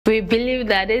We believe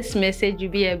that this message will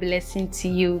be a blessing to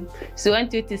you. So we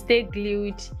want you to stay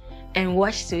glued and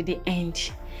watch to the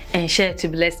end and share to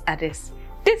bless others.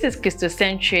 This is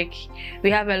Christocentric. We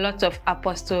have a lot of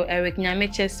Apostle Eric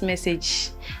Nyamekye's message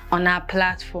on our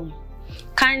platform.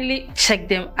 Kindly check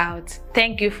them out.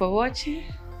 Thank you for watching.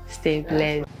 Stay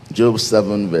blessed. Job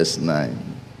 7 verse 9.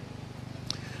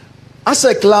 As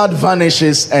a cloud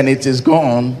vanishes and it is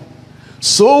gone,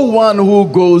 so one who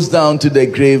goes down to the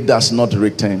grave does not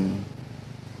return.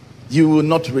 You will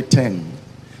not return.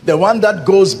 The one that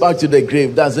goes back to the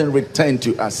grave doesn't return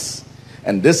to us.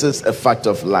 And this is a fact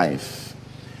of life.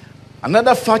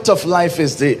 Another fact of life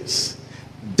is this: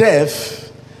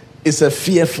 death is a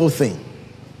fearful thing.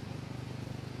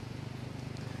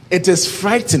 It is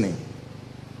frightening.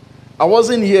 I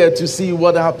wasn't here to see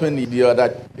what happened the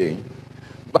other day.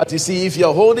 But you see, if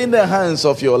you're holding the hands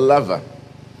of your lover,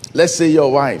 let's say your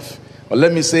wife, or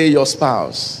let me say your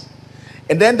spouse,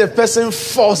 and then the person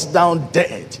falls down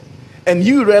dead, and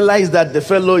you realize that the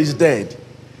fellow is dead,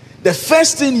 the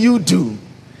first thing you do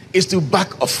is to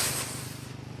back off.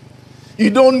 You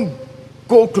don't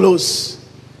go close.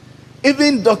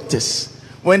 Even doctors,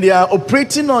 when they are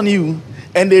operating on you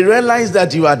and they realize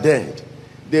that you are dead,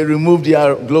 they remove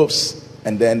their gloves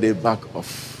and then they back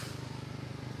off.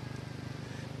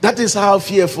 That is how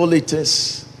fearful it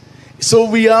is. So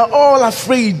we are all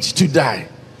afraid to die.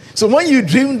 So when you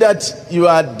dream that you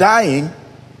are dying,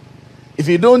 if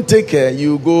you don't take care,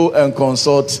 you go and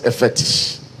consult a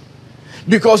fetish.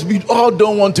 Because we all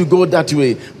don't want to go that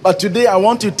way. But today I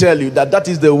want to tell you that that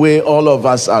is the way all of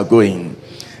us are going.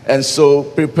 And so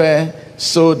prepare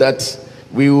so that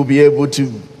we will be able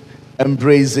to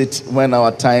embrace it when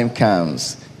our time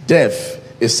comes. Death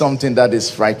is something that is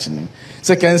frightening.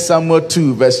 2 Samuel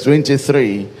 2 verse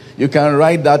 23. You can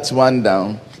write that one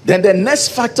down. Then the next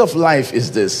fact of life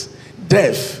is this: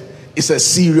 death is a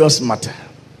serious matter.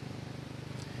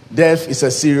 Death is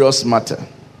a serious matter.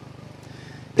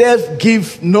 Death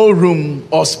gives no room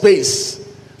or space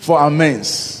for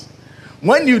amends.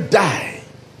 When you die,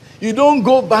 you don't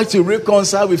go back to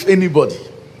reconcile with anybody.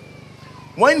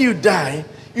 When you die,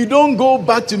 you don't go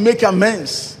back to make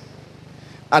amends.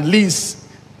 At least,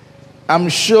 I'm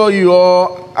sure you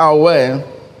all are aware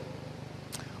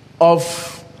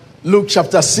of Luke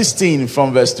chapter 16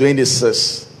 from verse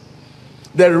 26.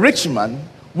 The rich man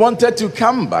wanted to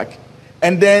come back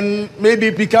and then maybe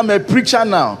become a preacher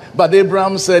now. But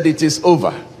Abraham said it is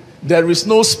over. There is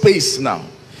no space now.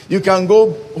 You can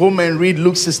go home and read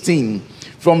Luke 16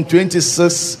 from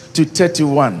 26 to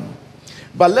 31.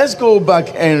 But let's go back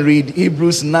and read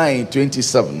Hebrews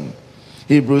 9:27.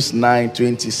 Hebrews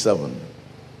 9:27.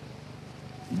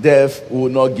 Death will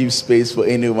not give space for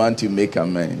anyone to make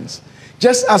amends.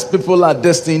 Just as people are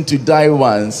destined to die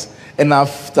once and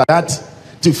after that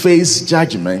to face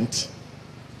judgment,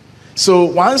 so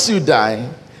once you die,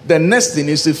 the next thing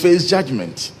is to face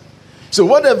judgment. So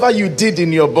whatever you did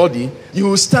in your body, you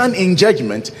will stand in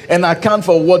judgment and account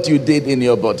for what you did in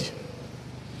your body.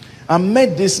 I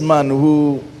met this man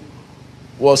who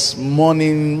was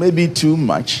mourning maybe too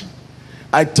much.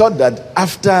 I thought that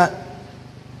after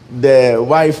the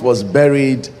wife was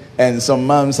buried and some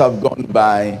months have gone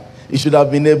by, he should have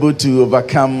been able to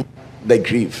overcome the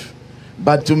grief.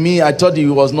 But to me, I thought he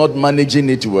was not managing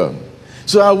it well.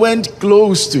 So I went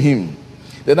close to him.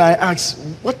 Then I asked,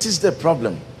 what is the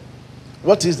problem?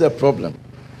 What is the problem?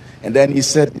 And then he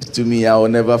said this to me, I will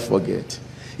never forget.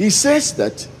 He says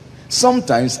that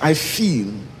sometimes I feel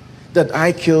that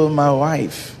I killed my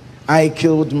wife. I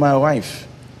killed my wife.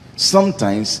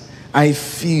 Sometimes I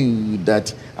feel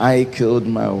that I killed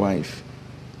my wife.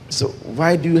 So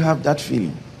why do you have that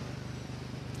feeling?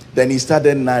 Then he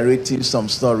started narrating some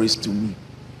stories to me.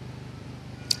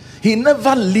 He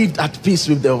never lived at peace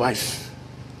with the wife.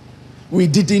 We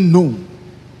didn't know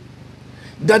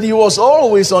that he was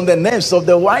always on the nerves of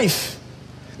the wife.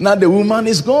 Now the woman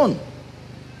is gone.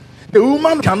 The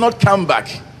woman cannot come back.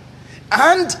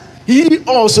 And he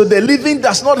also, the living,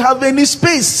 does not have any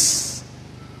space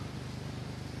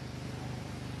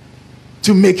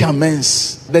to make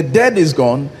amends. The dead is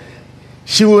gone.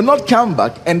 She will not come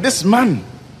back. And this man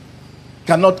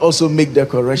cannot also make the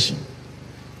correction.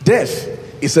 Death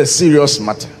is a serious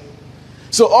matter.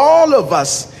 So all of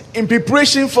us, in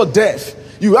preparation for death,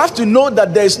 you have to know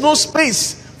that there is no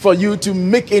space for you to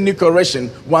make any correction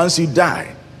once you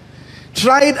die.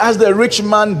 Try it as the rich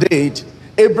man did.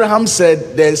 Abraham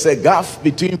said, there's a gap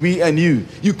between me and you.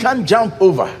 You can't jump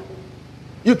over.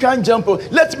 You can't jump over.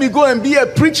 Let me go and be a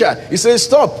preacher. He says,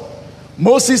 stop.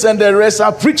 Moses and the rest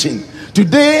are preaching.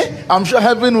 Today, I'm sure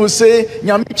heaven will say,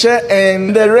 Nyamekye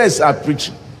and the rest are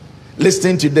preaching.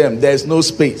 Listen to them. There's no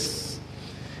space.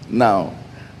 Now,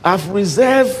 I've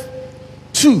reserved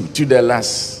 2 to the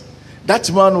last. That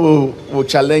one will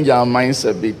challenge our minds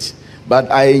a bit,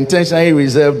 but I intentionally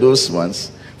reserve those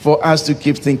ones for us to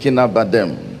keep thinking about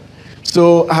them.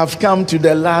 So I have come to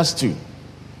the last 2.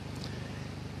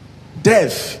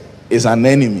 Death is an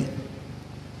enemy.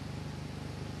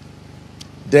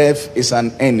 Death is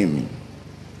an enemy.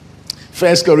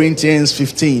 1 Corinthians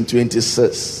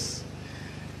 15:26.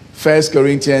 1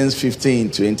 Corinthians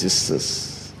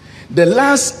 15:26. The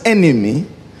last enemy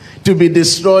to be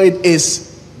destroyed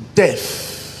is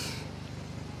death.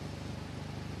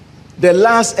 The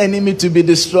last enemy to be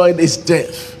destroyed is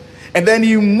death. And then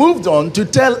he moved on to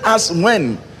tell us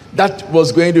when that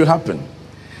was going to happen.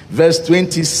 Verse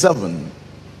 27.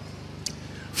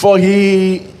 For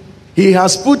he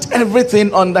has put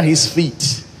everything under his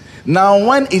feet. Now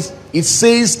when it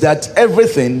says that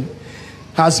everything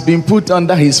has been put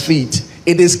under his feet,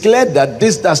 it is clear that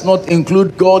this does not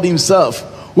include God himself,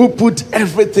 who put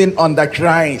everything under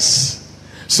Christ.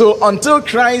 So until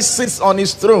Christ sits on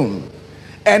his throne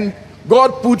and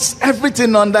God puts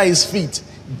everything under his feet,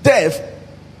 death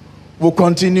will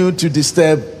continue to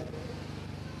disturb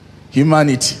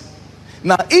humanity.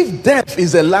 Now, if death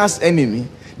is the last enemy,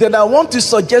 then I want to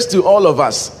suggest to all of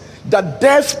us that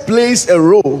death plays a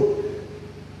role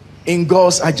in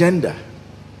God's agenda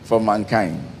for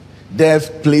mankind.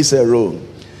 Death plays a role.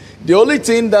 The only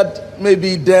thing that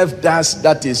maybe death does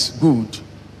that is good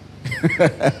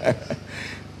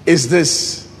is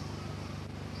this.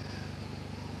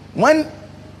 When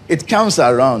it comes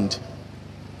around,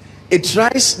 it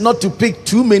tries not to pick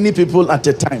too many people at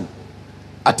a time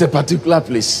at a particular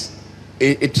place.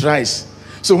 It tries.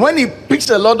 So when he picks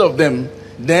a lot of them,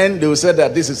 then they will say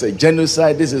that this is a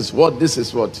genocide, this is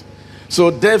what.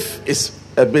 So death is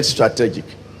a bit strategic.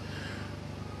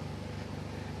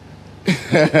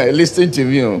 Listen to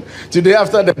me. Today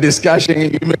after the discussion,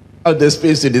 you may have the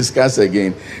space to discuss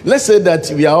again. Let's say that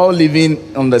we are all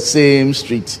living on the same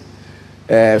street.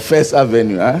 First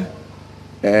Avenue,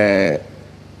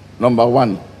 number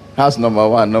 1, house number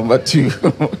 1, number 2,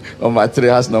 number 3,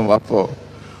 house number 4.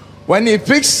 When he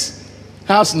picks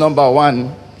house number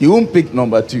 1, he won't pick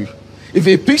number 2. If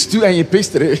he picks 2 and he picks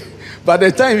 3, by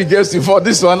the time he gets to 4,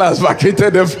 this one has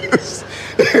vacated the place.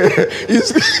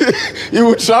 He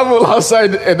will travel outside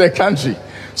the country.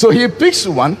 So he picks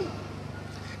 1,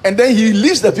 and then he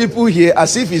leaves the people here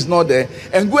as if he's not there,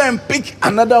 and go and pick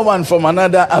another one from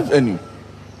another avenue.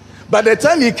 By the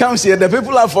time he comes here, the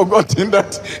people have forgotten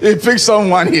that he picked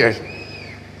someone here.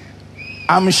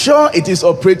 I'm sure it is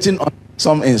operating on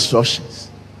some instructions.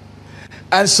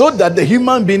 And so that the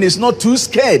human being is not too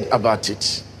scared about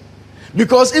it.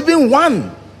 Because even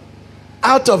one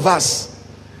out of us,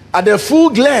 at the full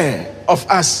glare of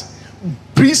us,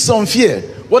 breathes some fear.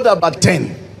 What about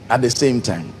 10 at the same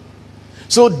time?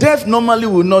 So death normally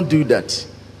will not do that.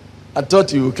 I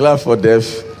thought you would clap for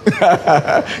death.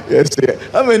 Yes, yeah.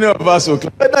 How many of us will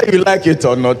clap? Whether you like it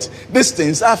or not, these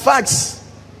things are facts.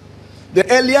 The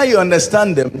earlier you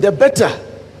understand them, the better.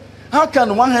 How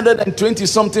can 120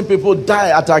 something people die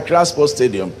at Accra Sports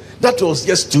Stadium? That was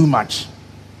just too much.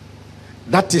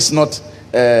 That is not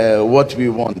what we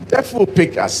want. Death will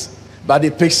pick us, but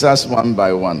it picks us one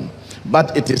by one.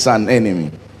 But it is an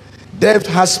enemy. Death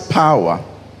has power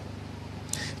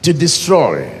to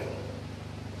destroy,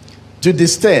 to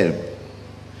disturb,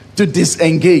 to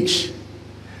disengage.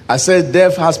 I said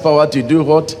death has power to do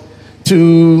what?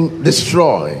 To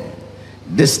destroy,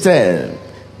 disturb,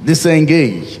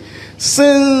 disengage.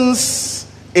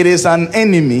 Since it is an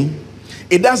enemy,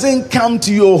 it doesn't come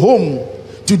to your home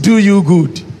to do you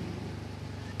good.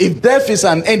 If death is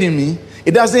an enemy,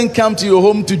 it doesn't come to your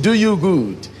home to do you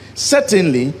good.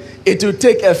 Certainly, it will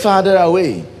take a father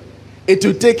away. It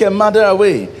will take a mother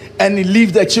away and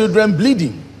leave the children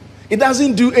bleeding. It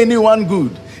doesn't do anyone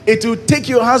good. It will take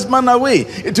your husband away.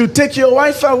 It will take your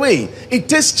wife away. It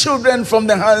takes children from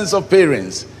the hands of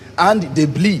parents. And they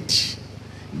bleed.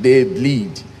 They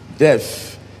bleed.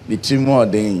 Death, the tumor,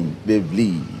 they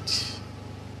bleed.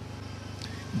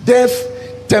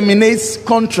 Death terminates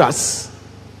contracts.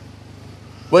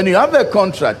 When you have a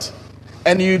contract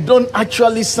and you don't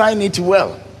actually sign it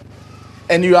well,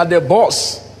 and you are the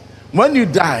boss, when you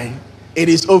die, it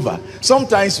is over.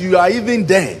 Sometimes you are even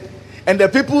dead, and the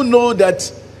people know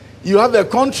that you have a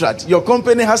contract, your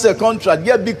company has a contract,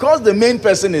 yet because the main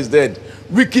person is dead,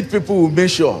 wicked people will make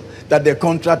sure that the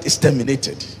contract is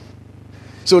terminated.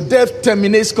 So death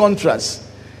terminates contracts.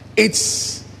 It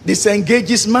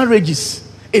disengages marriages.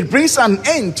 It brings an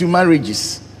end to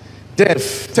marriages.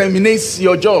 Death terminates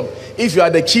your job. If you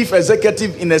are the chief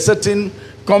executive in a certain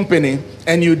company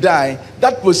and you die,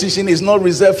 that position is not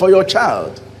reserved for your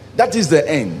child. That is the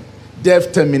end.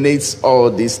 Death terminates all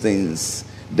these things.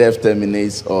 Death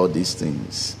terminates all these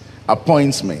things.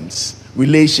 Appointments,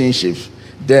 relationships,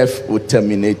 death will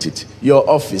terminate it. Your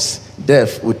office,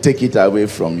 death will take it away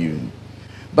from you.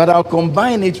 But I'll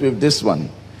combine it with this one,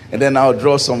 and then I'll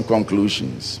draw some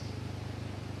conclusions.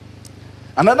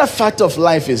 Another fact of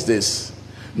life is this: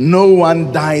 no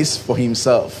one dies for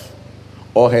himself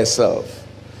or herself.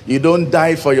 You don't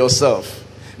die for yourself.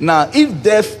 Now, if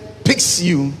death picks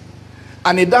you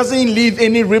and it doesn't leave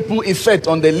any ripple effect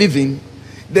on the living,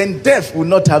 then death will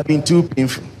not have been too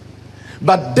painful.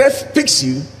 But death picks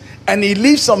you and it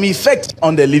leaves some effect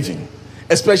on the living,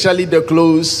 especially the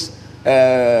close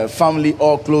family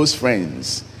or close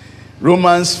friends.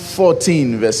 Romans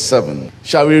 14 verse 7.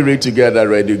 Shall we read together?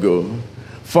 Ready, go.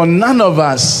 For none of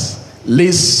us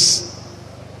lives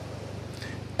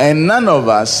and none of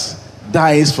us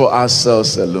dies for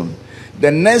ourselves alone.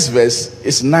 The next verse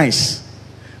is nice,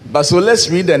 but so let's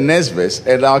read the next verse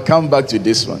and I'll come back to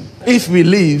this one. If we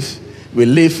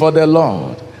live for the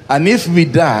Lord, and if we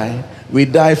die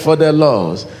for the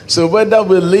Lord. So whether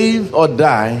we live or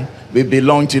die, we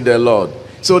belong to the Lord.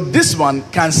 So this one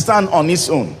can stand on its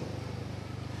own,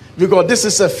 because this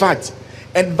is a fact.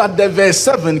 But the verse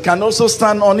 7 can also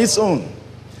stand on its own.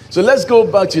 So let's go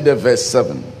back to the verse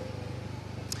 7.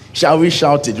 Shall we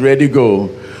shout it? Ready, go.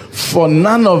 For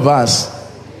none of us.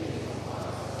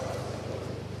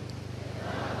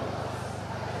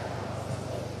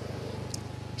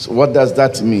 So what does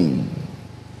that mean?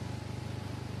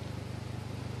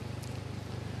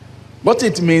 What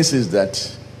it means is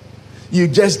that you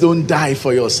just don't die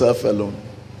for yourself alone.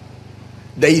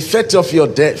 The effect of your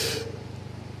death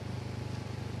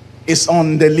is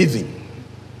on the living.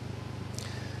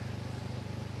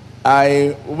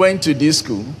 I went to this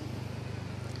school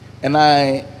and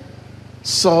I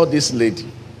saw this lady.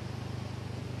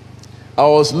 I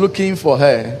was looking for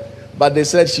her, but they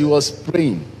said she was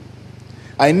praying.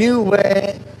 I knew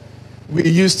where we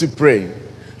used to pray,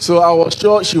 so I was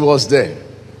sure she was there.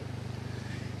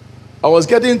 I was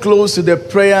getting close to the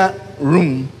prayer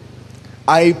room.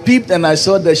 I peeped and I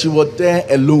saw that she was there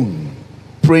alone,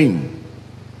 praying.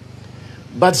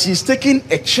 But she's taking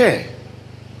a chair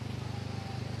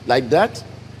like that,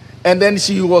 and then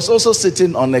she was also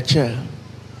sitting on a chair.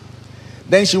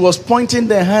 Then she was pointing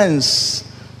the hands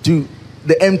to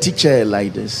the empty chair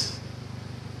like this.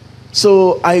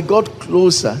 So I got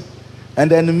closer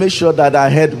and then made sure that I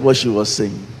heard what she was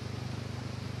saying.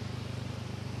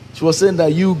 She was saying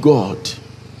that, you, God,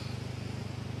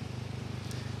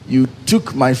 you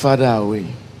took my father away.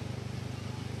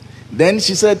 Then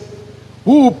she said,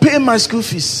 who will pay my school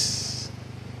fees?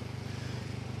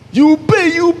 You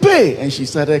pay. And she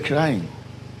started crying.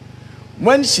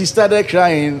 When she started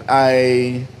crying,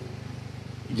 I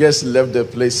just left the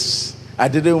place. I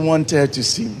didn't want her to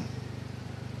see me.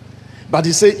 But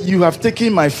he said, you have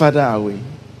taken my father away.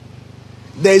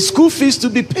 There is school fees to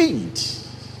be paid.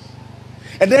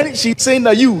 And then she's saying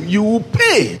that you will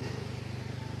pay.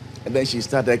 And then she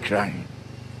started crying.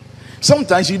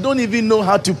 Sometimes you don't even know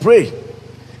how to pray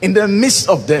in the midst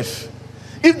of death.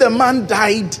 If the man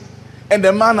died and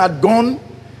the man had gone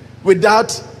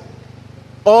without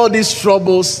all these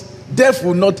troubles, death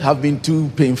would not have been too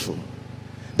painful.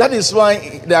 That is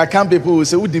why there are some people who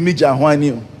say,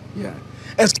 yeah.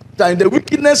 And sometimes the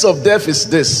wickedness of death is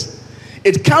this: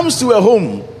 it comes to a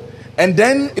home, and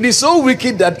then it is so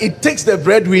wicked that it takes the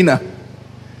breadwinner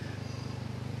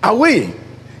away.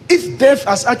 If death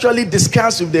has actually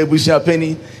discussed with the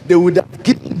Bushapeni, they would have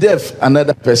given death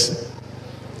another person.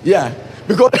 Yeah,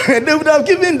 because they would have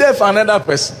given death another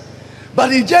person.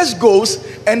 But he just goes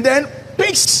and then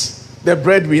picks the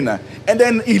breadwinner, and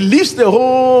then he leaves the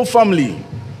whole family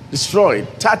destroyed,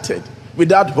 tattered,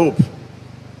 without hope.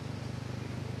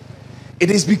 It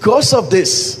is because of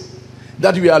this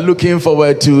that we are looking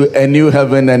forward to a new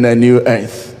heaven and a new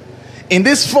earth. In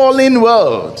this fallen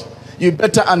world, you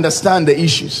better understand the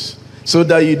issues so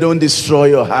that you don't destroy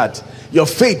your heart. Your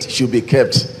faith should be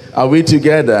kept. Are we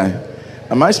together?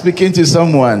 Am I speaking to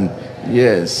someone?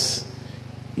 Yes.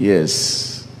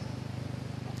 Yes.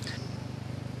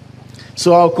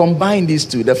 So I'll combine these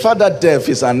two. The fact that death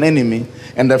is an enemy,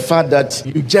 and the fact that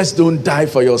you just don't die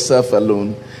for yourself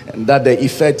alone, and that the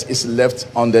effect is left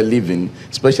on the living,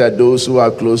 especially those who are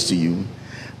close to you.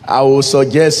 I will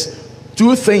suggest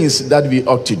two things that we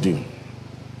ought to do.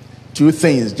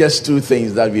 Just two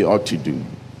things that we ought to do.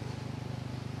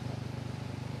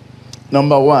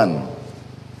 Number one,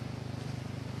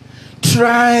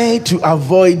 try to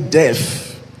avoid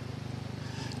death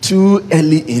too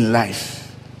early in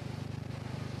life.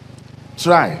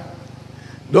 Try.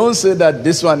 Don't say that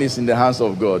this one is in the hands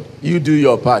of God. You do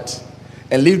your part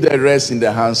and leave the rest in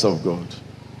the hands of God.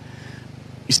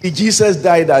 You see, Jesus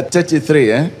died at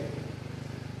 33,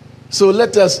 So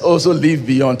let us also live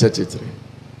beyond 33.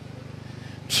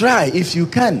 Try if you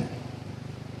can.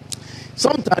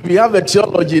 Sometimes we have a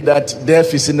theology that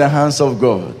death is in the hands of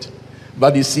God.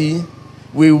 But you see,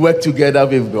 we work together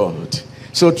with God.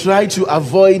 So try to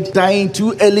avoid dying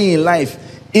too early in life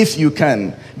if you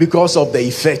can, because of the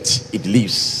effect it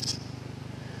leaves.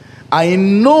 I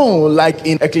know, like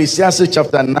in Ecclesiastes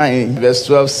chapter 9, verse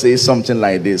 12 says something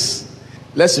like this.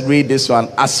 Let's read this one.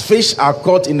 As fish are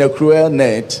caught in a cruel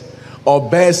net, or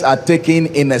birds are taken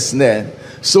in a snare,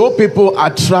 so people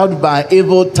are trapped by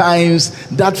evil times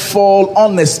that fall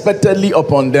unexpectedly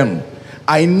upon them.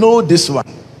 I know this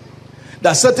one.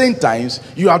 That certain times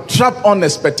you are trapped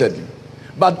unexpectedly,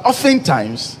 but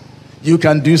oftentimes you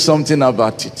can do something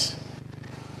about it.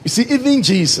 You see, even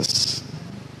Jesus,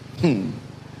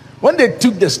 when they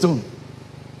took the stone,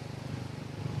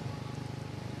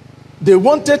 they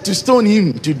wanted to stone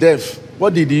him to death.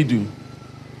 What did he do?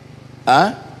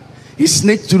 He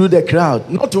sneaked through the crowd.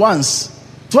 Not once,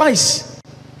 twice.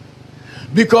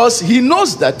 Because he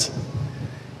knows that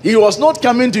he was not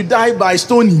coming to die by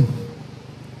stoning.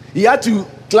 He had to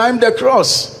climb the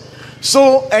cross.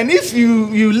 So, and if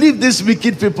you leave these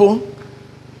wicked people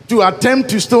to attempt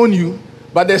to stone you,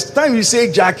 by the time you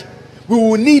say, Jack, we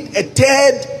will need a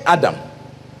third Adam.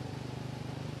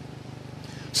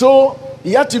 So,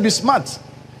 he had to be smart.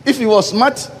 If he was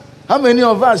smart, how many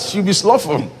of us should be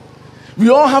slothful? We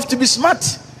all have to be smart.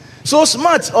 So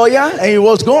smart, and he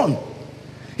was gone.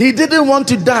 He didn't want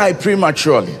to die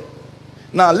prematurely.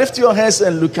 Now, lift your hands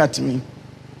and look at me.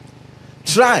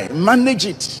 Try, manage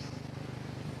it.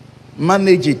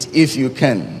 Manage it if you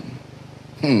can.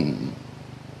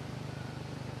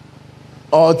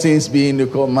 All things being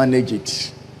equal, manage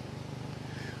it.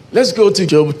 Let's go to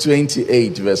Job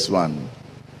 28, verse 1.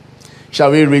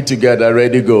 Shall we read together?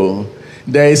 Ready, go.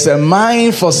 There is a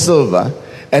mine for silver,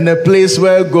 and a place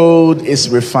where gold is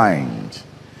refined.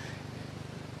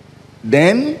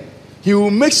 Then he will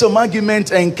make some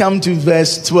argument and come to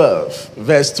verse 12.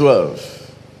 Verse 12.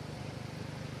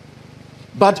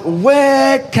 But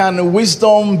where can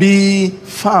wisdom be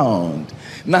found?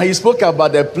 Now he spoke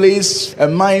about a place, a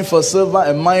mine for silver,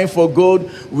 a mine for gold.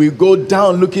 We go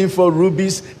down looking for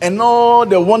rubies and all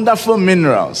the wonderful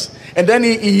minerals. And then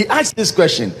he asked this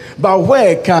question, but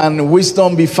where can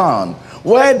wisdom be found?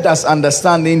 Where does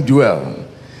understanding dwell?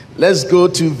 Let's go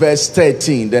to verse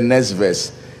 13, the next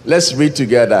verse. Let's read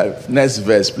together. Next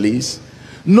verse, please.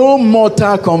 No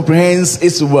mortal comprehends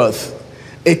its worth.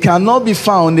 It cannot be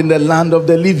found in the land of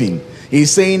the living. He's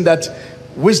saying that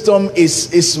wisdom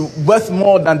is worth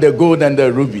more than the gold and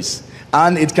the rubies.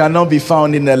 And it cannot be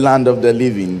found in the land of the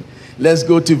living. Let's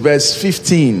go to verse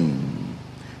 15.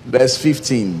 Verse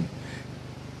 15.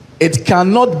 It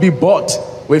cannot be bought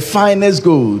with finest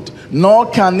gold, nor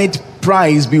can its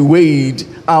price be weighed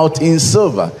out in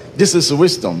silver. This is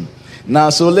wisdom. Now,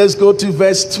 so let's go to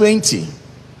verse 20.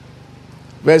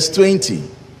 Verse 20.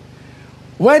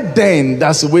 Where then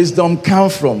does wisdom come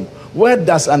from? Where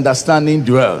does understanding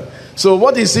dwell? So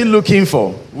what is he looking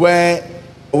for? Where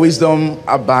wisdom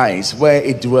abides, where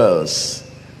it dwells.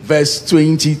 Verse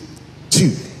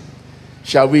 22.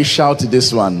 Shall we shout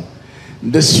this one?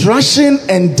 Destruction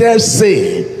and death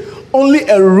say, only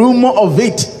a rumor of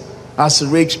it has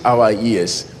reached our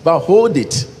ears. But hold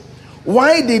it.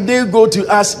 Why did they go to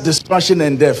ask destruction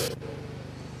and death?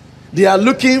 They are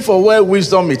looking for where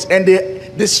wisdom is. And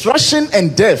the destruction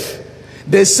and death,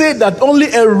 they say that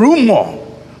only a rumor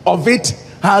of it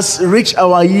has reached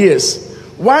our ears.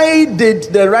 Why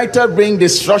did the writer bring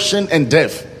destruction and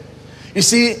death? You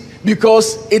see,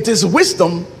 because it is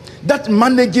wisdom that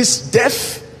manages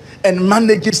death and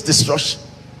manages destruction.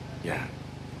 Yeah.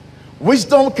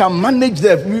 Wisdom can manage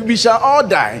death. We shall all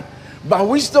die. But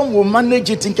wisdom will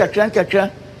manage it in kakra,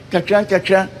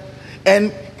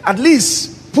 and at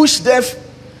least push death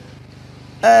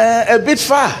a bit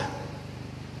far.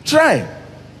 Try.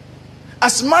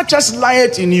 As much as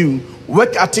lieth in you,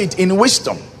 work at it in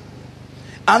wisdom.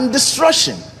 And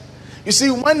destruction. You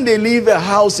see, when they leave a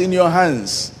house in your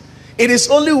hands, it is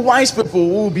only wise people who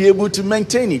will be able to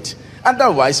maintain it.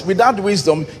 Otherwise, without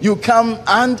wisdom, you come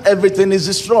and everything is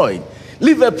destroyed.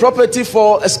 Leave a property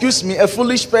for, a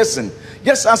foolish person.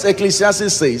 Just as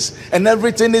Ecclesiastes says, and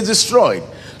everything is destroyed.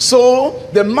 So,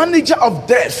 the manager of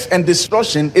death and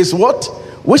destruction is what?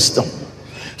 Wisdom.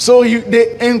 So,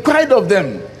 they inquired of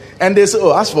them. And they said,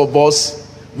 oh, as for boss,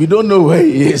 we don't know where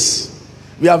he is.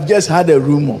 We have just had a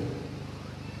rumor.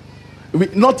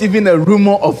 Not even a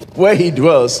rumor of where he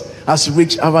dwells has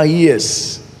reached our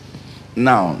ears.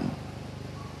 Now,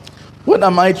 what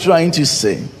am I trying to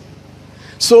say?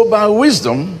 So by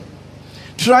wisdom,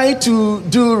 try to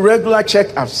do regular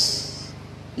checkups.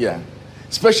 Yeah.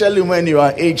 Especially when you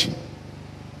are aging.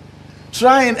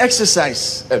 Try and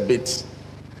exercise a bit.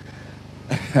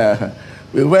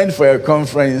 We went for a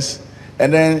conference,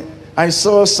 and then I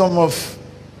saw some of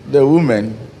the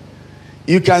women.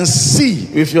 You can see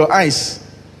with your eyes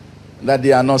that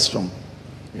they are not strong.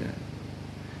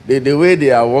 Yeah. The way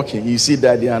they are walking, you see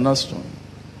that they are not strong.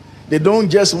 They don't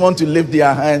just want to lift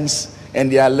their hands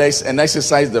and their legs and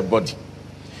exercise the body.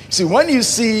 See, when you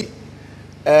see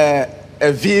a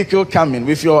vehicle coming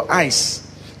with your eyes,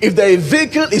 if the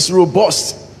vehicle is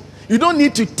robust, you don't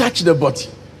need to touch the body.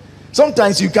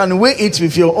 Sometimes you can weigh it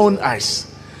with your own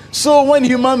eyes. So when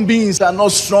human beings are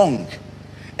not strong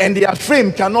and their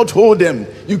frame cannot hold them,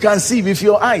 you can see with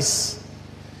your eyes.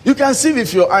 You can see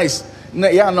with your eyes.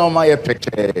 Because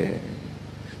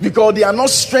they are not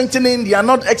strengthening, they are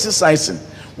not exercising.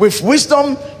 With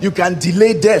wisdom, you can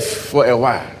delay death for a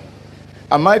while.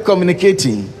 Am I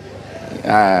communicating?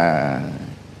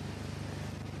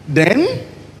 Then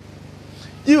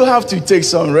you have to take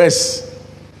some rest.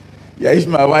 Yeah, if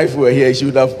my wife were here, she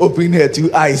would have opened her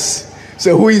two eyes.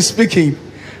 So who is speaking?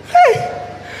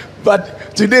 Hey!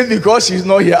 But today, because she's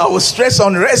not here, I will stress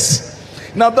on rest.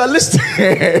 Now, but listen,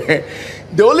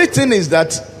 the only thing is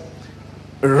that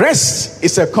rest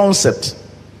is a concept.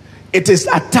 It is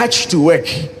attached to work.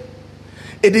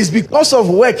 It is because of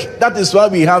work, that is why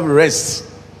we have rest.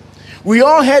 We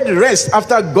all had rest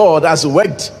after God has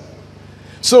worked.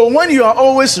 So when you are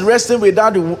always resting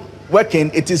without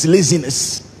working, it is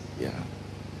laziness. Yeah.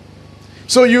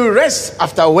 So you rest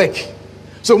after work.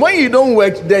 So when you don't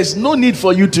work, there's no need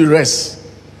for you to rest.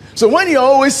 So when you're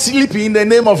always sleeping in the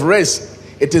name of rest,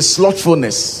 it is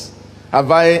slothfulness.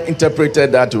 Have I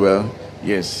interpreted that well?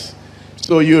 Yes.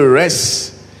 So you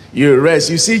rest. You rest.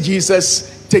 You see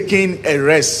Jesus taking a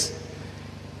rest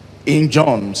in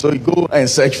John. So you go and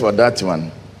search for that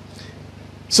one.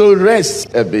 So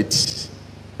rest a bit.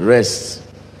 Rest.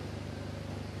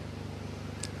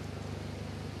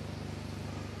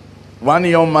 One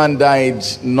young man died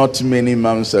not many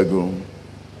months ago.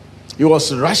 He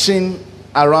was rushing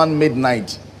around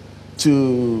midnight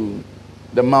to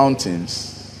the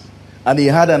mountains, and he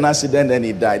had an accident and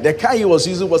he died. The car he was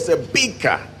using was a big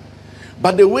car,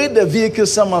 but the way the vehicle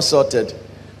somersaulted,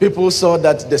 people saw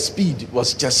that the speed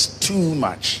was just too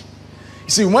much. You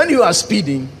see, when you are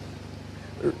speeding,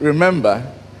 remember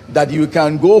that you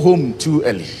can go home too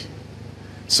early.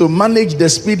 So manage the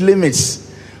speed limits.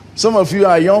 Some of you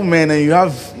are young men and you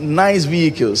have nice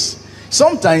vehicles.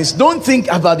 Sometimes don't think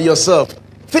about yourself.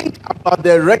 Think about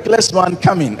the reckless one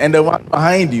coming and the one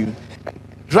behind you.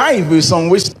 Drive with some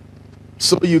wisdom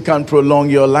so you can prolong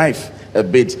your life a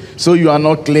bit, so you are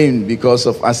not claimed because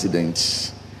of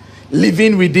accidents.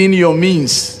 Living within your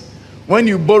means. When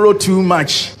you borrow too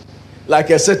much, like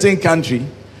a certain country,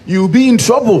 you'll be in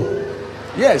trouble.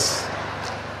 Yes.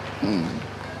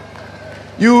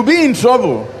 You will be in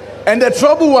trouble. And the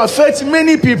trouble will affect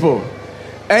many people.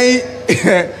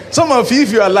 And some of you,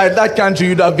 if you are like that country,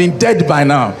 you'd have been dead by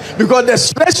now. Because the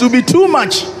stress will be too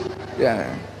much.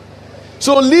 Yeah.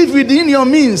 So live within your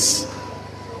means.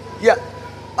 Yeah.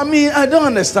 I mean, I don't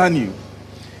understand you.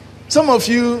 Some of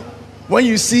you, when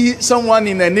you see someone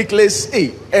in a necklace,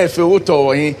 I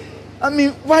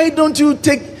mean, why don't you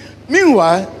take...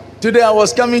 Meanwhile, today I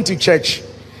was coming to church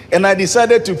and I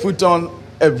decided to put on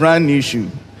a brand new shoe.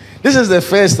 This is the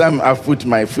first time I've put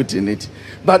my foot in it.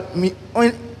 But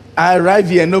when I arrive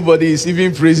here, nobody is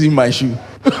even praising my shoe.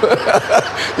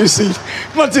 You see,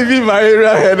 not even my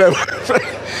area head.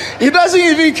 He doesn't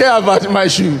even care about my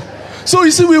shoe. So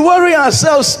you see, we worry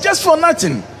ourselves just for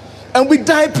nothing. And we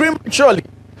die prematurely.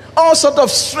 All sort of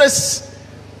stress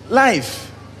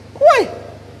life. Why?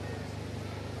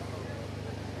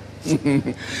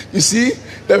 You see,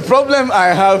 the problem I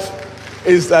have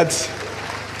is that,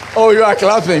 oh, you are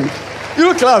clapping.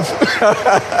 You clap.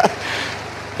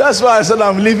 That's why I said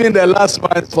I'm leaving the last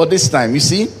one for this time. You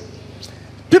see,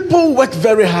 people work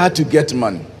very hard to get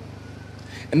money.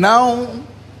 And now,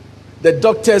 the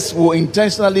doctors will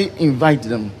intentionally invite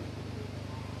them.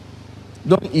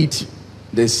 Don't eat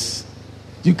this.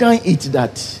 You can't eat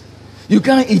that. You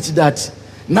can't eat that.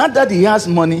 Not that he has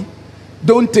money,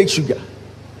 don't take sugar.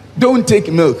 Don't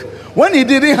take milk. When he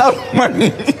didn't have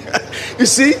money, you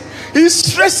see, he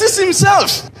stresses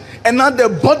himself. And now the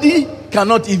body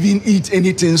cannot even eat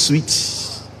anything sweet.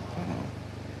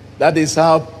 That is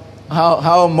how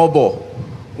mobile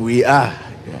we are.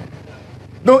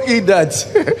 Don't eat that.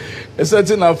 A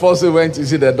certain apostle went to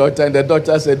see the doctor, and the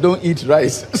doctor said, don't eat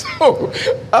rice. So,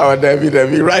 David,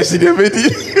 rice they made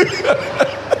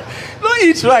it. Don't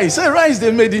eat rice. Say rice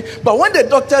they made it. But when the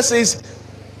doctor says,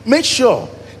 make sure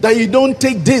that you don't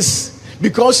take this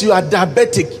because you are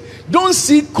diabetic, don't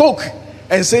see Coke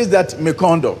and say that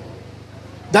mekondo.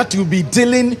 That you'll be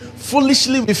dealing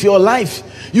foolishly with your life.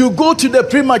 You go to the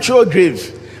premature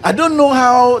grave. I don't know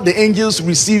how the angels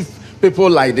receive people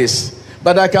like this,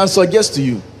 but I can suggest to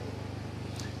you.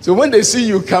 So when they see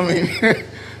you coming,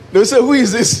 they'll say, who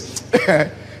is this?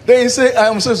 Then you say, I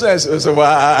am so sorry. So,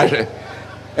 why?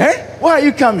 Why are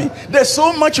you coming? There's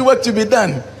so much work to be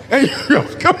done. And you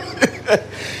have come.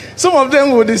 Some of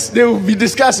them will be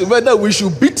discussing whether we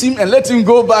should beat him and let him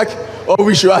go back or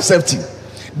we should accept him.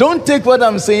 Don't take what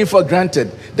I'm saying for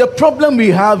granted. The problem we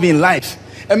have in life,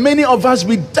 and many of us,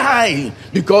 we die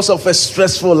because of a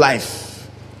stressful life.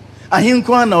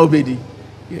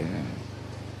 Yeah.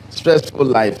 Stressful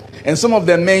life. And some of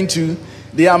the men too,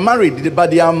 they are married,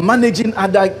 but they are managing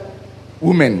other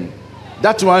women.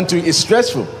 That one too is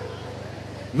stressful.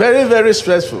 Very, very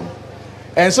stressful.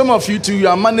 And some of you too, you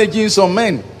are managing some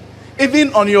men.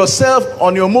 Even on yourself,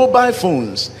 on your mobile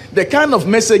phones, the kind of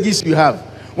messages you have.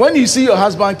 When you see your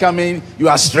husband coming, you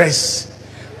are stressed.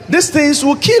 These things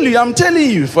will kill you, I'm telling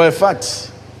you for a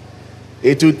fact.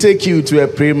 It will take you to a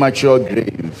premature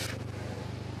grave.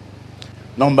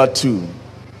 Number 2,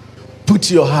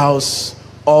 put your house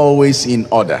always in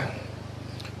order.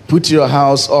 Put your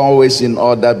house always in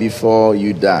order before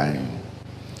you die.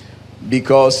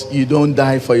 Because you don't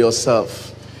die for yourself.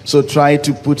 So try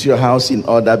to put your house in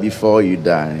order before you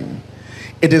die.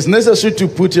 It is necessary to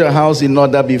put your house in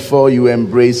order before you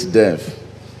embrace death.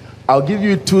 I'll give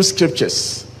you 2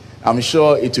 scriptures. I'm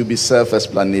sure it will be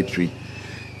self-explanatory.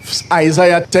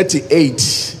 Isaiah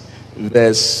 38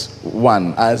 verse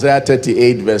 1. Isaiah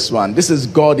 38 verse 1. This is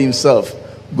God himself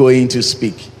going to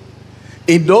speak.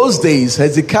 In those days,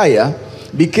 Hezekiah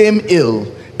became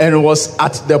ill and was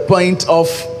at the point of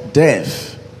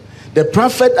death. The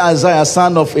prophet Isaiah,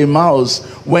 son of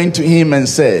Amos, went to him and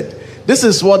said, this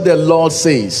is what the Lord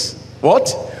says.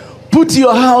 What? Put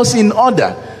your house in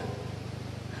order.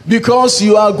 Because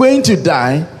you are going to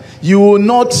die, you will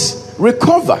not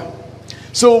recover.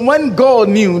 So when God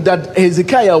knew that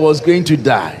Hezekiah was going to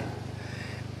die,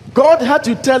 God had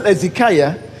to tell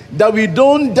Hezekiah that we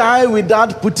don't die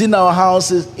without putting our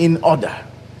houses in order.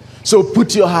 So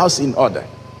put your house in order.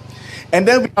 And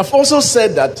then we have also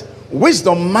said that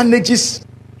wisdom manages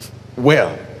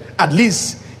well. At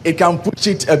least it can push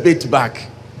it a bit back.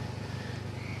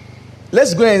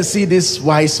 Let's go and see this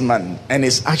wise man and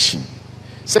his action.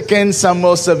 2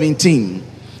 Samuel 17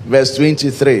 verse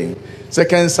 23.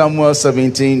 2 Samuel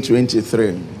 17,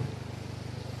 23.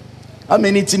 How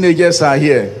many teenagers are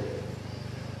here?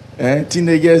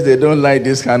 Teenagers, they don't like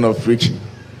this kind of preaching.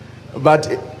 But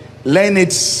learn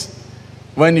it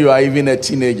when you are even a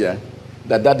teenager,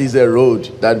 that is a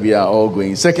road that we are all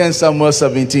going. 2 Samuel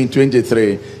 17,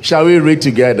 23. Shall we read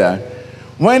together?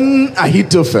 When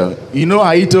Ahithophel, you know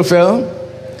Ahithophel?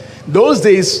 Those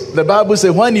days, the Bible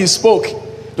says, when he spoke,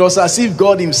 it was as if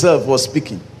God himself was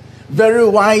speaking. Very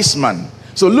wise man.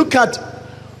 So look at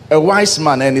a wise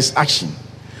man and his action.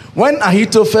 When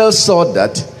Ahithophel saw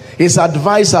that his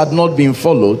advice had not been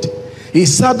followed, he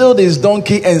saddled his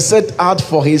donkey and set out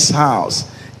for his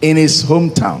house in his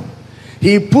hometown.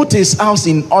 He put his house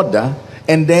in order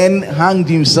and then hanged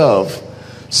himself.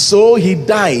 So he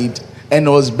died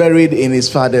and was buried in his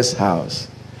father's house.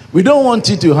 We don't want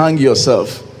you to hang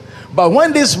yourself. But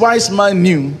when this wise man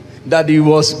knew that he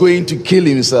was going to kill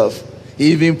himself,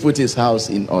 he even put his house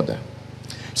in order.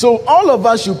 So all of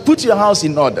us should put your house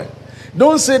in order.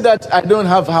 Don't say that I don't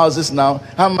have houses now.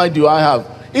 How much do I have?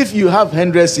 If you have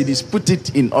 100 cedis, put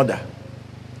it in order.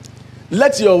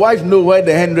 Let your wife know where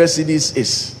the 100 cedis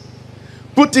is.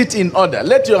 Put it in order.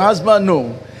 Let your husband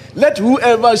know. Let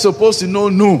whoever is supposed to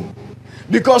know.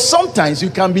 Because sometimes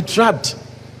you can be trapped.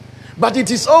 But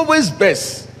it is always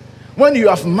best when you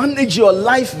have managed your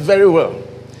life very well.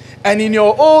 And in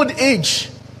your old age,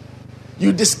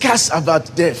 you discuss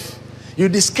about death. You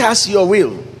discuss your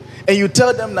will. And you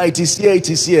tell them that it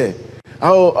is here.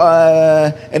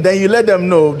 And then you let them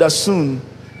know that soon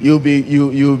you'll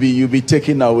be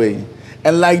taken away.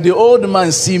 And like the old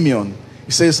man Simeon,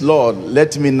 he says, Lord,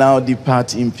 let me now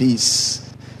depart in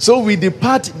peace. So we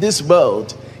depart this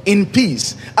world in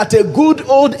peace at a good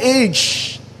old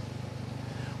age.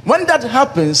 When that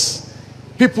happens,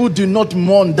 people do not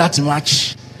mourn that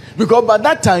much. Because by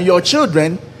that time, your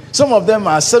children, some of them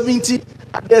are 70,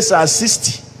 others are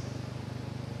 60.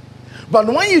 But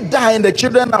when you die and the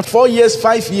children are 4 years,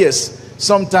 5 years,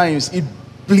 sometimes it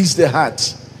bleeds the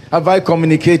heart. Have I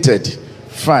communicated?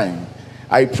 Fine.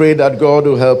 I pray that God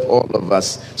will help all of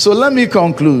us. So let me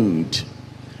conclude.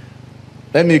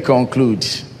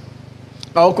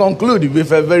 I'll conclude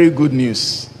with a very good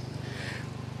news.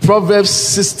 Proverbs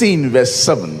 16 verse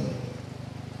 7.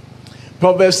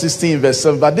 Proverbs 16 verse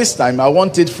 7. But this time I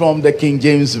want it from the King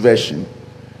James Version.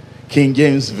 King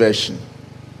James Version.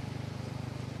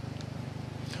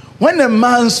 When a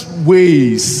man's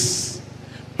ways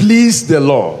please the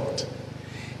Lord,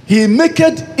 he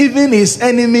maketh even his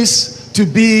enemies to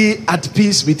be at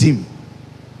peace with him.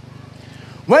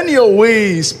 When your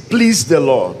ways please the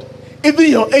Lord,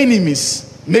 even your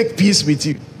enemies make peace with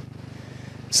you.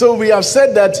 So we have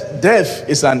said that death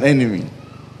is an enemy.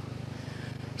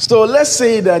 So let's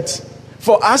say that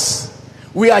for us,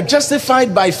 we are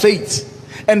justified by faith,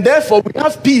 and therefore we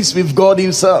have peace with God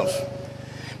himself.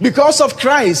 Because of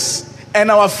Christ and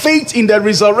our faith in the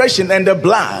resurrection and the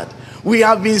blood, we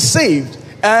have been saved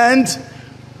and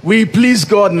we please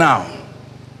God now.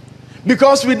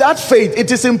 Because without faith,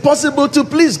 it is impossible to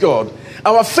please God.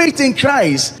 Our faith in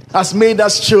Christ has made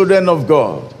us children of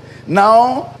God.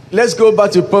 Now, let's go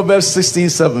back to Proverbs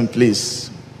 16:7, please.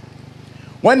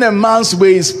 When a man's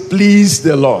ways please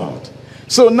the Lord.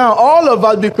 So now, all of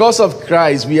us, because of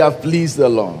Christ, we have pleased the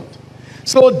Lord.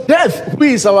 So death, who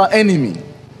is our enemy,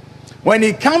 when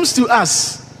it comes to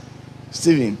us,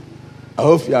 Stephen, I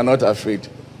hope you are not afraid.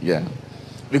 Yeah.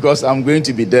 Because I'm going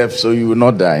to be deaf, so you will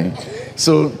not die.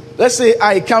 So let's say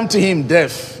I come to him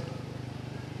deaf.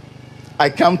 I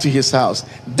come to his house.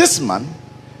 This man,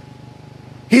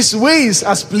 his ways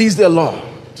has pleased the Lord.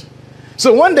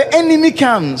 So when the enemy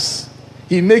comes,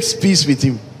 he makes peace with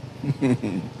him.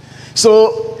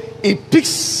 So it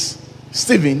picks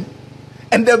Stephen,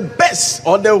 and the best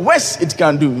or the worst it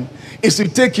can do is to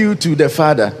take you to the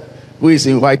Father who is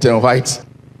in white and white.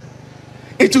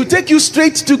 It will take you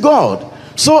straight to God.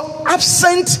 So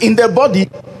absent in the body,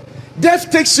 death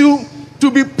takes you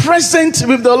to be present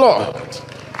with the Lord.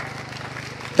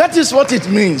 That is what it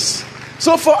means.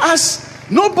 So for us,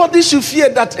 nobody should fear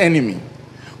that enemy.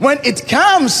 When it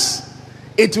comes,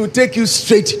 it will take you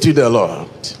straight to the Lord.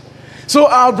 So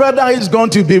our brother is going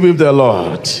to be with the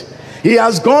Lord. He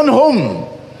has gone home,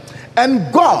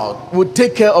 and God will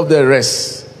take care of the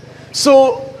rest.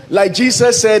 So, like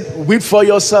Jesus said, weep for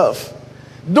yourself.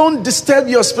 Don't disturb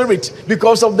your spirit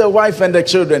because of the wife and the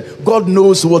children. God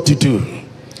knows what to do.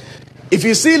 If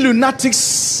you see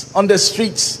lunatics on the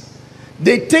streets,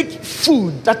 they take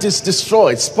food that is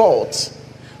destroyed, spoiled.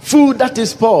 Food that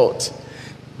is spoiled.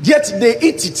 Yet they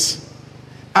eat it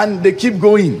and they keep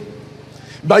going.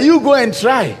 But you go and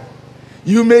try.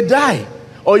 You may die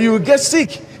or you will get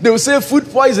sick. They will say food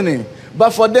poisoning.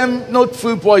 But for them, not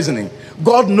food poisoning.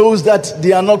 God knows that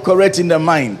they are not correct in their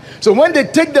mind. So when they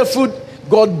take the food,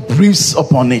 God breathes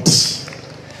upon it.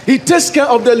 He takes care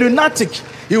of the lunatic.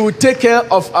 He will take care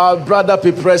of our brother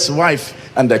Pepre's wife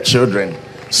and the children.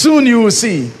 Soon you will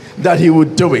see that he will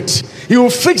do it. He will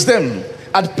fix them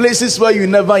at places where you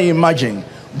never imagine.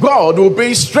 God will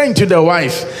bring strength to the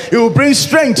wife. He will bring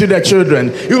strength to the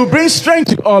children. He will bring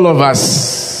strength to all of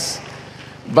us.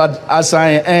 But as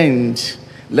I end,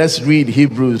 let's read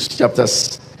Hebrews chapter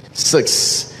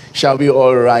 6. Shall we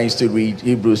all rise to read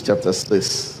Hebrews chapter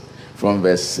 6? From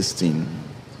verse 16.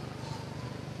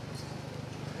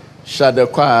 Shall the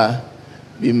choir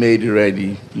be made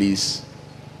ready, please?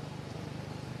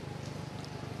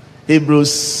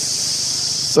 Hebrews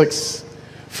 6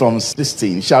 from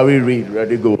 16. Shall we read?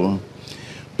 Ready, go.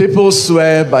 People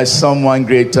swear by someone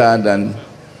greater than,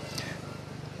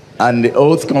 and the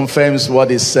oath confirms what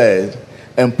is said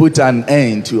and put an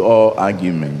end to all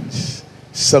arguments.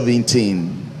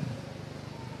 17.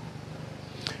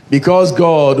 Because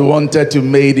God wanted to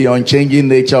make the unchanging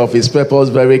nature of his purpose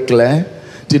very clear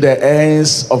to the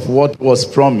ends of what was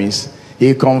promised,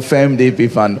 he confirmed it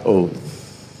with an oath.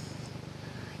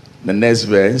 The next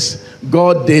verse.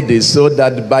 God did this so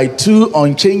that by two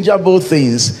unchangeable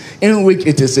things in which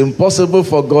it is impossible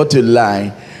for God to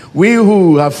lie, we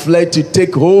who have fled to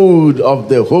take hold of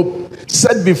the hope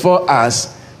set before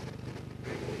us.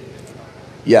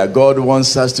 Yeah, God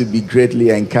wants us to be greatly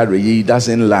encouraged. He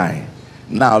doesn't lie.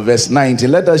 Now, verse 19.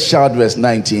 Let us shout verse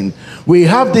 19. We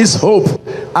have this hope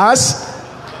as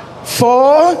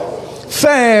for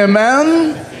firm,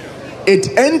 and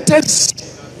it enters.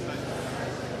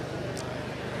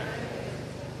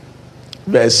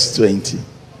 Verse 20.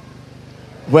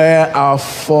 Where our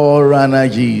forerunner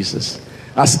Jesus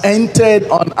has entered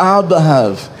on our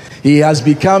behalf, he has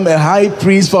become a high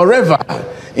priest forever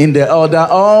in the order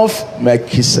of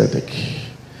Melchizedek.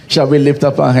 Shall we lift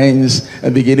up our hands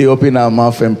and begin to open our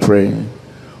mouth and pray?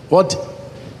 What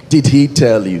did he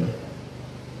tell you?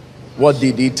 What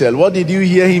did he tell? What did you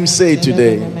hear him say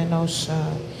today?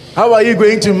 How are you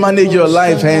going to manage your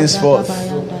life henceforth?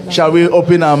 Shall we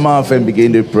open our mouth and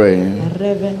begin to pray?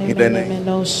 In the name.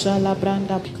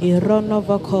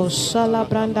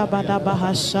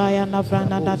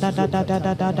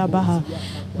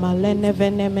 Malene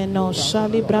venemeno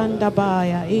shali branda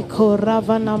baya iko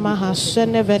ravana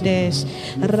mahasenevedes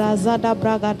razada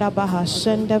bragada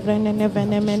bahasende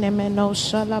venemeno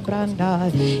shala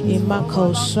branda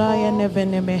imako shaya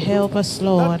neveneme. Help us,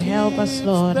 Lord. Help us,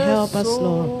 Lord. Help us,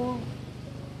 Lord.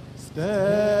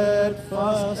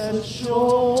 Steadfast and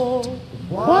sure,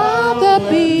 while the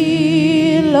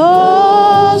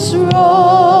billows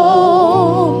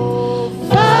roll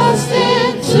fast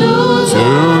into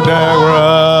the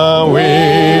ground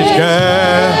which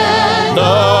cannot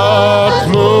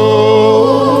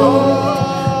move,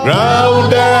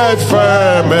 grounded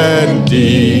firm and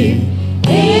deep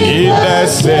in the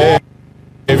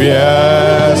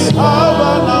Savior's love.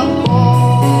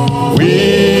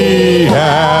 We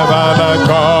have an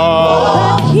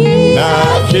call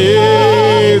that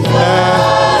keeps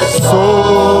the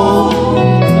soul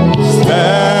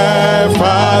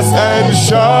steadfast and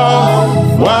sure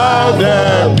while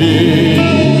there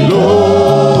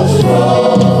billows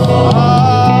roll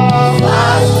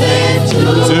to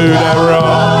the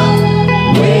rock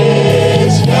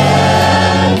which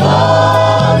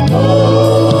cannot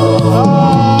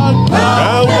move,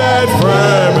 grounded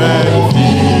firm and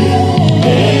deep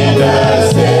in the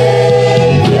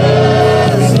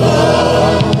Savior's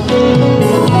love.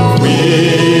 We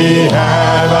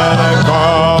have an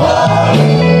call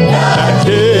that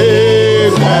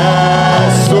keeps the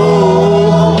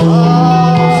soul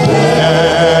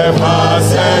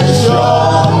steadfast and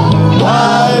sure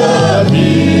while the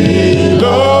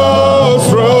billows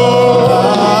roll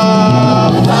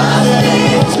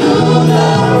to the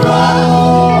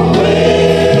rock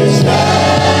which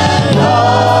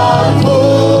cannot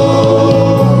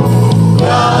move,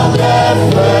 grounded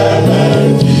firm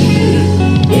and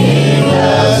deep in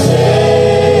the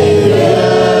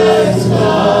Savior's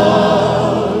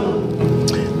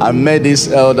love. I met this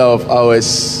elder of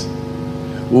ours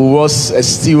who was a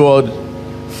steward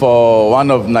for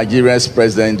one of Nigeria's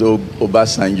president,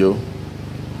 Obasanjo.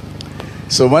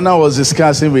 So when I was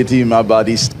discussing with him about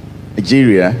this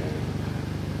Nigeria,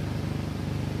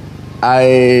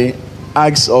 I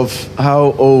asked of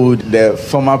how old the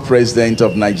former president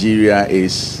of Nigeria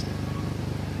is.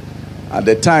 At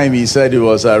the time, he said he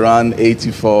was around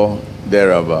 84,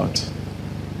 thereabout.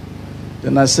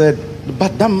 Then I said,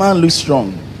 but that man looks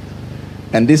strong.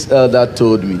 And this elder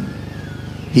told me,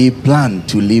 he planned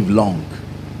to live long.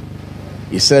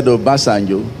 He said,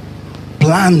 Obasanjo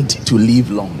planned to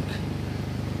live long.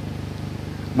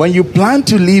 When you plan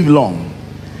to live long,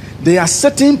 there are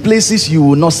certain places you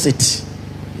will not sit.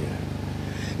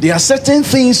 There are certain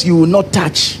things you will not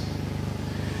touch.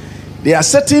 There are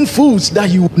certain foods that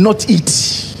you will not eat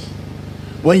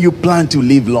when you plan to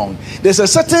live long. There's a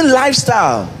certain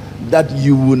lifestyle that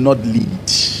you will not lead.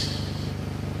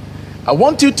 I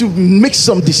want you to make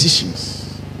some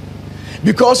decisions,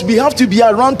 because we have to be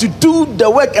around to do the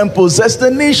work and possess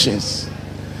the nations.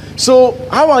 So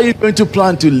how are you going to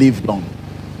plan to live long?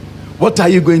 What are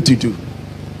you going to do?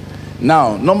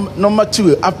 Now, number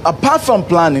two, apart from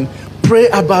planning, pray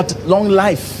about long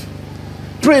life.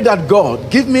 Pray that God,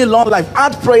 give me long life.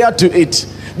 Add prayer to it,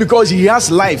 because he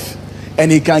has life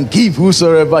and he can give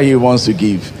whosoever he wants to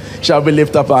give. Shall we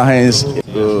lift up our hands? Thank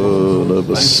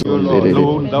you,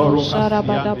 Lord.